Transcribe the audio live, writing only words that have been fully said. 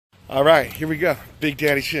All right, here we go. Big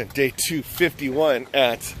Daddy Shin, day 251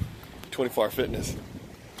 at 24 Hour Fitness.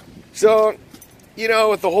 So, you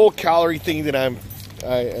know, with the whole calorie thing that I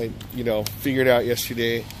figured out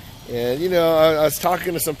yesterday, and, you know, I was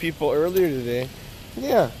talking to some people earlier today.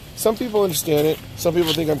 Yeah, some people understand it. Some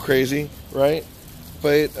people think I'm crazy, right?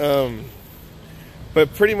 But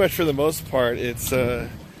pretty much for the most part, it's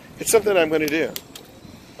something I'm going to do.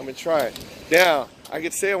 I'm going to try it. Now, I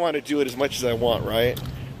could say I want to do it as much as I want, right?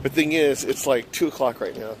 But thing is, it's like 2 o'clock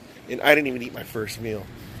right now, and I didn't even eat my first meal.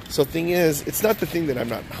 So thing is, it's not the thing that I'm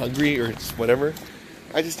not hungry or it's whatever.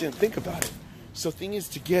 I just didn't think about it. So thing is,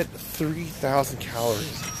 to get 3,000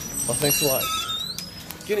 calories. Well, thanks a lot.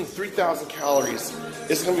 Getting 3,000 calories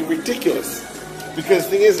is going to be ridiculous. Because the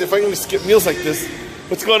thing is, if I can just skip meals like this,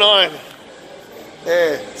 what's going on?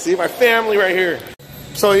 Hey, see my family right here.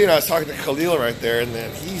 So, you know, I was talking to Khalil right there, and then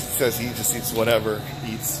he says he just eats whatever.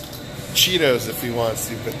 He eats Cheetos if he wants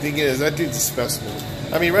to. But the thing is, that dude's a specimen.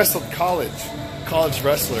 I mean, he wrestled college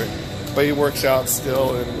wrestler, but he works out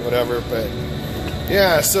still and whatever. But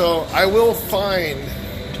yeah, so I will find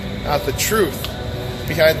out the truth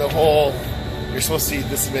behind the whole, you're supposed to eat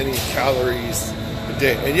this many calories a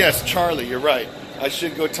day. And yes, Charlie, you're right. I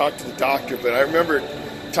should go talk to the doctor, but I remember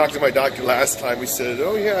talking to my doctor last time. He said,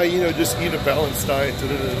 oh yeah, you know, just eat a balanced diet. Da,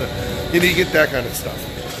 da, da, da. You know, you get that kind of stuff.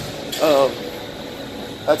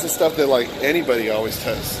 That's the stuff that, like, anybody always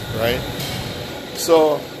says, right?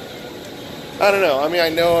 So, I don't know. I mean, I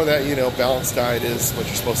know that, you know, balanced diet is what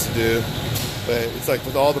you're supposed to do. But it's like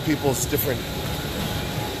with all the people's different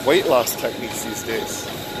weight loss techniques these days,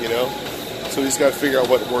 you know? So we just got to figure out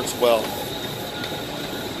what works well.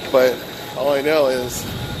 But all I know is,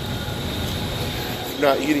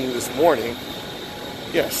 not eating this morning,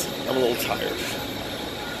 yes, I'm a little tired.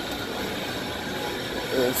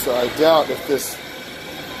 And so I doubt if this...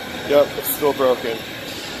 Yep, it's still broken.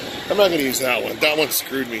 I'm not going to use that one. That one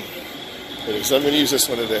screwed me. So I'm going to use this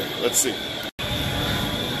one today. Let's see.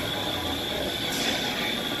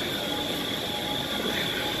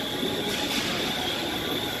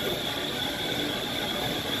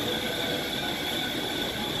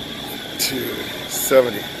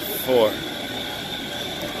 $274.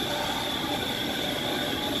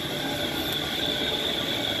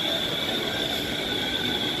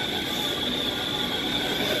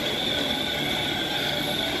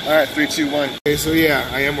 All right, 3, 2, 1. Okay, so yeah,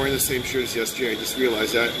 I am wearing the same shirt as yesterday. I just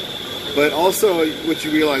realized that. But also, what you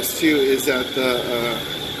realize too is that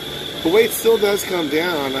the weight still does come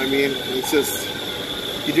down. I mean, it's just,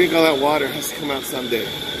 you drink all that water, it has to come out someday,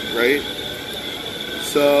 right?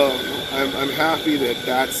 So I'm happy that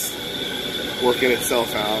that's working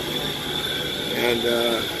itself out. And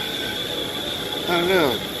I don't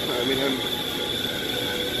know. I mean,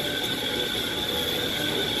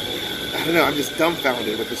 I don't know, I'm just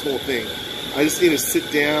dumbfounded with this whole thing. I just need to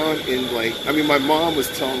sit down and, like, I mean, my mom was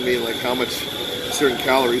telling me, like, how much certain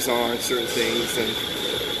calories are and certain things, and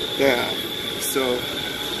yeah, so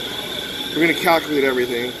we're going to calculate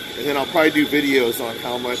everything, and then I'll probably do videos on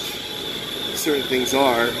how much certain things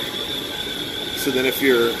are, so then if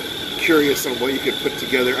you're curious on what you could put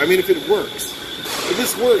together, I mean, if it works. If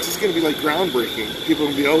this works, it's going to be, like, groundbreaking. People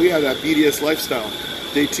will be, oh yeah, that BDS lifestyle,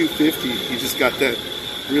 day 250, you just got that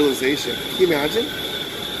realization. Can you imagine?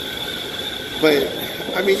 But,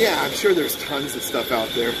 I mean, yeah, I'm sure there's tons of stuff out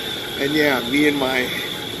there. And yeah, me and my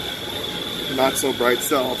not so bright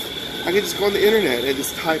self, I can just go on the internet and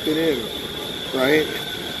just type it in, right?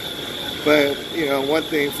 But, you know, one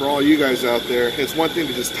thing for all you guys out there, it's one thing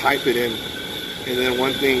to just type it in, and then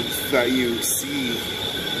one thing that you see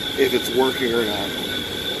if it's working or not.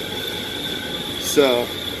 So,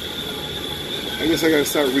 I guess I gotta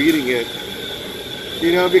start reading it.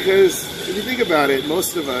 You know, because if you think about it,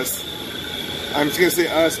 most of us, I'm just going to say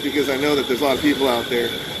us because I know that there's a lot of people out there,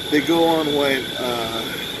 they go on what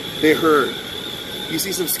they heard. You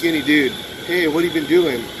see some skinny dude, hey, what have you been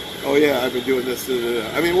doing? Oh yeah, I've been doing this. Da, da, da.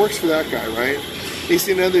 I mean, it works for that guy, right? You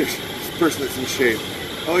see another person that's in shape.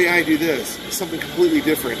 Oh yeah, I do this. Something completely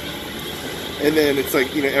different. And then it's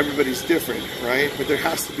like, you know, everybody's different, right? But there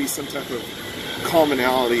has to be some type of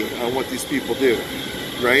commonality on what these people do,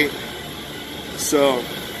 right? So,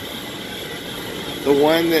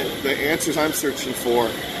 the answers I'm searching for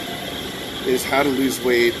is how to lose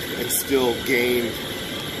weight and still gain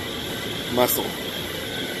muscle,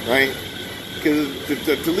 right? Because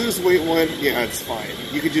to lose weight, yeah, it's fine.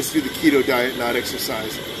 You could just do the keto diet, not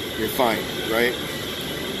exercise. You're fine, right?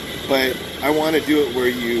 But I want to do it where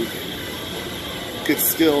you could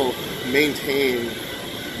still maintain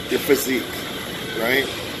your physique, right?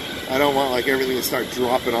 I don't want, like, everything to start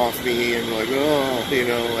dropping off me and, like, oh, you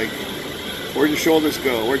know, like, Where'd your shoulders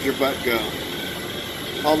go? Where'd your butt go?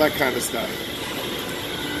 All that kind of stuff.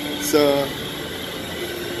 So,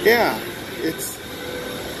 yeah, it's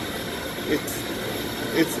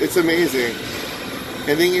amazing. And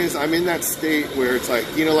the thing is, I'm in that state where it's like,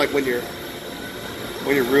 you know, like when your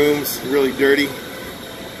room's really dirty,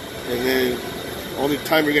 and then only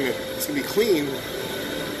time it's gonna be clean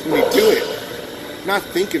is when you do it. Not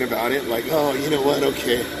thinking about it, like, oh, you know what?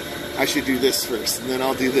 Okay, I should do this first, and then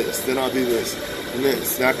I'll do this, then I'll do this, and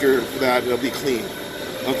this. And after that, it'll be clean.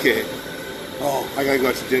 Okay. Oh, I gotta go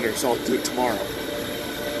out to dinner, so I'll do it tomorrow.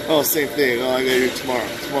 Oh, same thing. Oh, I gotta do it tomorrow.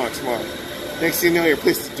 Next thing you know, your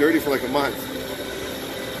place is dirty for like a month.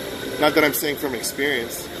 Not that I'm saying from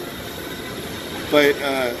experience. But,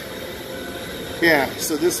 yeah,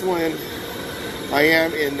 so this one, I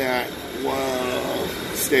am in that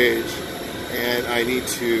stage, and I need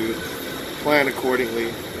to plan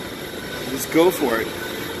accordingly. Just go for it.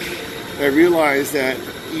 I realize that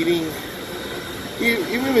eating,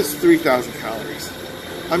 even if it's 3,000 calories,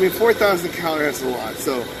 I mean, 4,000 calories is a lot.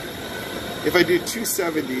 So if I do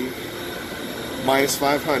 270 minus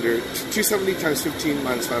 500, 270 times 15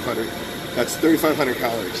 minus 500, that's 3,500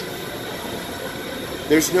 calories.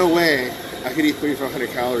 There's no way I could eat 3,500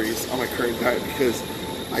 calories on my current diet because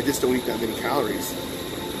I just don't eat that many calories.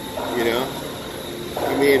 You know?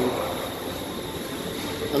 I mean,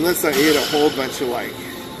 unless I ate a whole bunch of like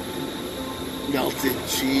melted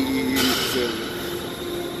cheese and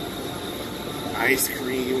ice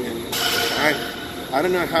cream, and I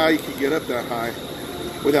don't know how you could get up that high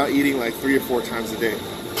without eating like 3 or 4 times a day.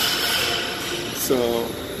 So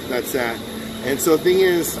that's that. And so the thing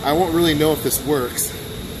is, I won't really know if this works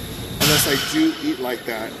unless I do eat like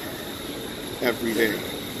that every day.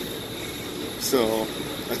 So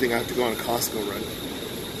I think I have to go on a Costco run,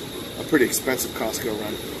 a pretty expensive Costco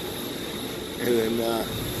run, and then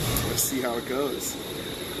let's see how it goes.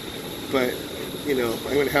 But you know,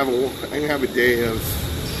 I'm gonna have a day of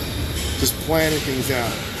just planning things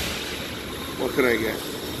out. What could I get?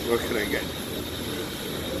 What could I get?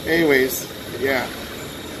 Anyways, yeah.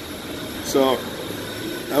 So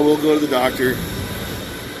I will go to the doctor,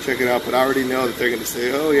 check it out, but I already know that they're gonna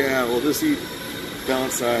say, oh yeah, well just eat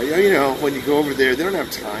balanced diet. Yeah, you know, when you go over there, they don't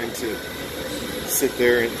have time to sit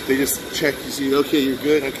there, and they just check, you see, okay, you're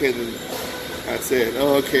good, okay, then that's it.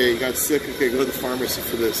 Oh, okay, you got sick, okay, go to the pharmacy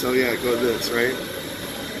for this. Oh yeah, go to this, right?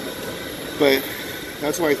 But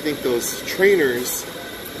that's why I think those trainers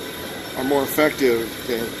are more effective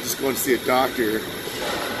than just going to see a doctor.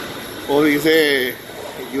 Well, because hey,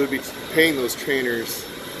 you would be paying those trainers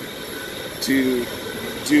to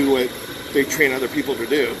do what they train other people to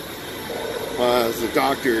do. As the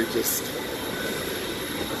doctor just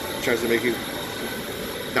tries to make you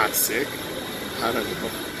not sick. I don't know.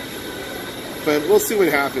 But we'll see what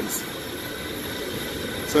happens.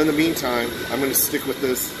 So in the meantime, I'm going to stick with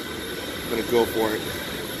this. I'm going to go for it.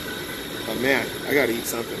 But man, I got to eat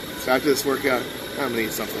something. So after this workout, I'm going to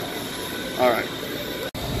eat something. Alright.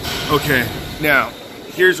 Okay, now,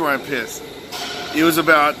 here's where I'm pissed. It was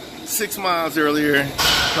about 6 miles earlier, and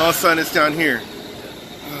all of a sudden it's down here.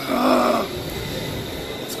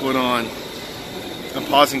 What's going on? I'm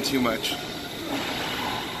pausing too much.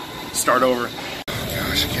 Start over.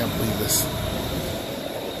 Gosh, I can't believe this.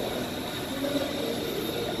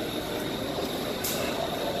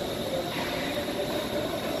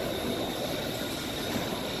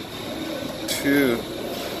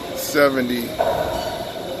 $270.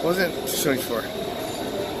 What was it? $274.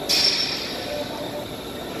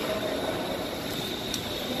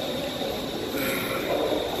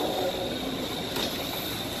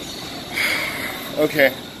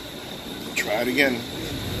 Okay, try it again.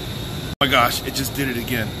 Oh my gosh, it just did it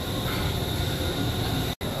again.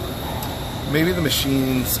 Maybe the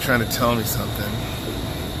machine's trying to tell me something.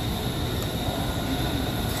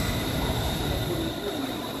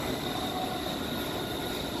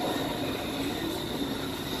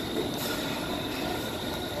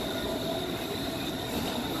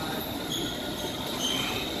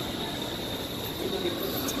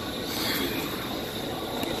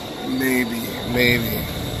 Maybe.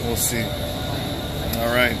 We'll see.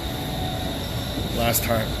 Alright. Last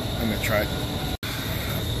time. I'm gonna try it.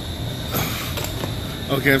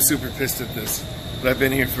 Okay, I'm super pissed at this. But I've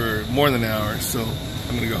been here for more than an hour, so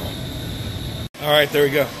I'm gonna go home. Alright, there we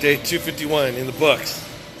go. Day 251 in the books.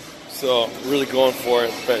 So, really going for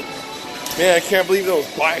it. But, man, I can't believe those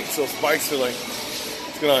bikes. Those bikes are like...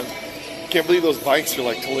 What's going on? I can't believe those bikes are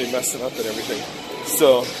like totally messing up and everything.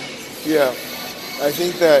 So, yeah. I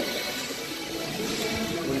think that...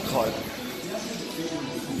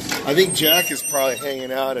 I think Jack is probably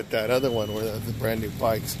hanging out at that other one where the brand new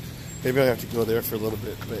bikes. Maybe I'll have to go there for a little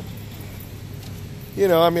bit, but you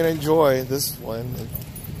know, I mean, I enjoy this one.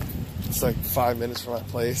 It's like 5 minutes from my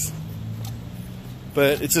place,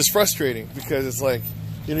 but it's just frustrating because it's like,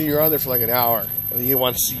 you know, you're on there for like an hour and you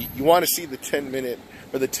want to see the 10-minute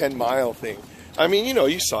or the 10-mile thing. I mean, you know,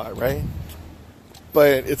 you saw it, right?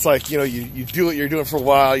 But it's like, you know, you do it, you're doing it for a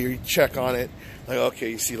while, you check on it, like, okay,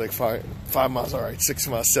 you see like 5 miles, all right, 6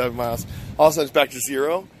 miles, 7 miles, all of a sudden it's back to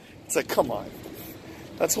 0. It's like, come on,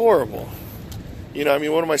 that's horrible. You know, I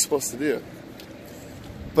mean, what am I supposed to do?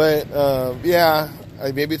 But yeah,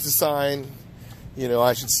 maybe it's a sign. You know,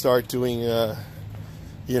 I should start doing.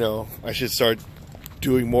 You know, I should start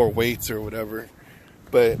doing more weights or whatever.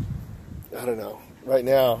 But I don't know. Right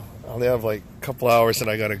now, I only have like a couple hours, and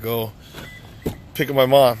I gotta go pick up my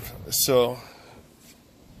mom. So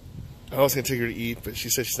I was gonna take her to eat, but she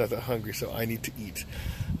said she's not that hungry, so I need to eat.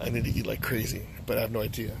 I need to eat like crazy, but I have no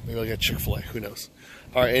idea. Maybe I'll get Chick-fil-A. Who knows?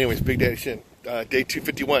 All right. Anyways, Big Daddy Shin, day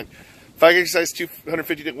 251. If I could exercise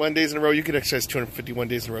 251 days in a row, you could exercise 251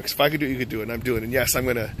 days in a row. Because if I could do it, you could do it, and I'm doing it. And yes, I'm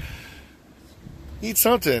gonna eat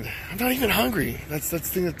something. I'm not even hungry. That's the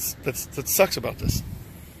thing that sucks about this.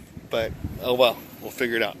 But oh well, we'll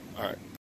figure it out. All right.